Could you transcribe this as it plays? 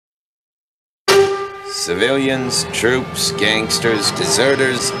Civilians, troops, gangsters,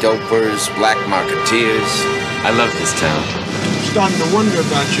 deserters, dopers, black marketeers. I love this town. I'm starting to wonder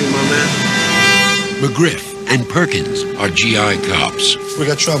about you, my man. McGriff and Perkins are GI cops. We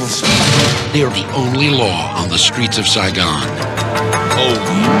got troubles. They are the only law on the streets of Saigon. Oh.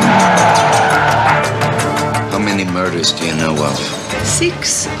 How many murders do you know of?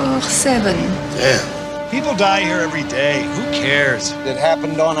 6 or 7. Damn. People die here every day. Who cares? It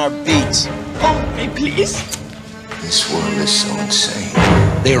happened on our beats. Oh, hey, please. This world is so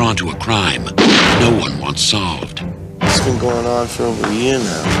insane. They're onto a crime no one wants solved. It's been going on for over a year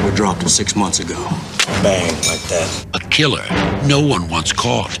now. We dropped him 6 months ago. Bang, like that. A killer no one wants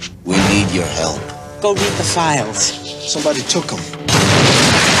caught. We need your help. Go read the files. Somebody took him.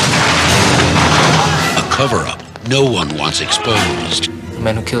 A cover-up no one wants exposed. The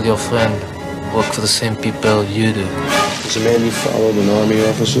man who killed your friend worked for the same people you do. Is the man you followed an army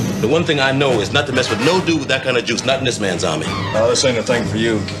officer? The one thing I know is not to mess with no dude with that kind of juice, not in this man's army. No, this ain't a thing for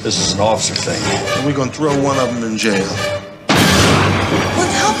you. This is an officer thing. And we're gonna throw one of them in jail. What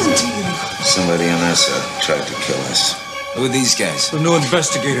happened to you? Somebody in Essa tried to kill us. Who are these guys? We're no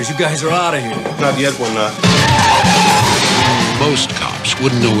investigators. You guys are out of here. Not yet, we're not. Most cops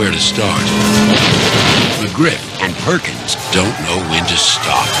wouldn't know where to start. McGriff and Perkins don't know when to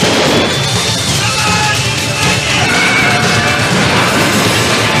stop.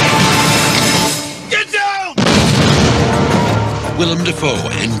 Willem Dafoe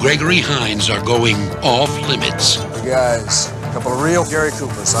and Gregory Hines are going off limits. You guys, a couple of real Gary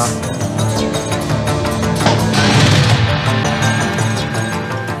Coopers, huh?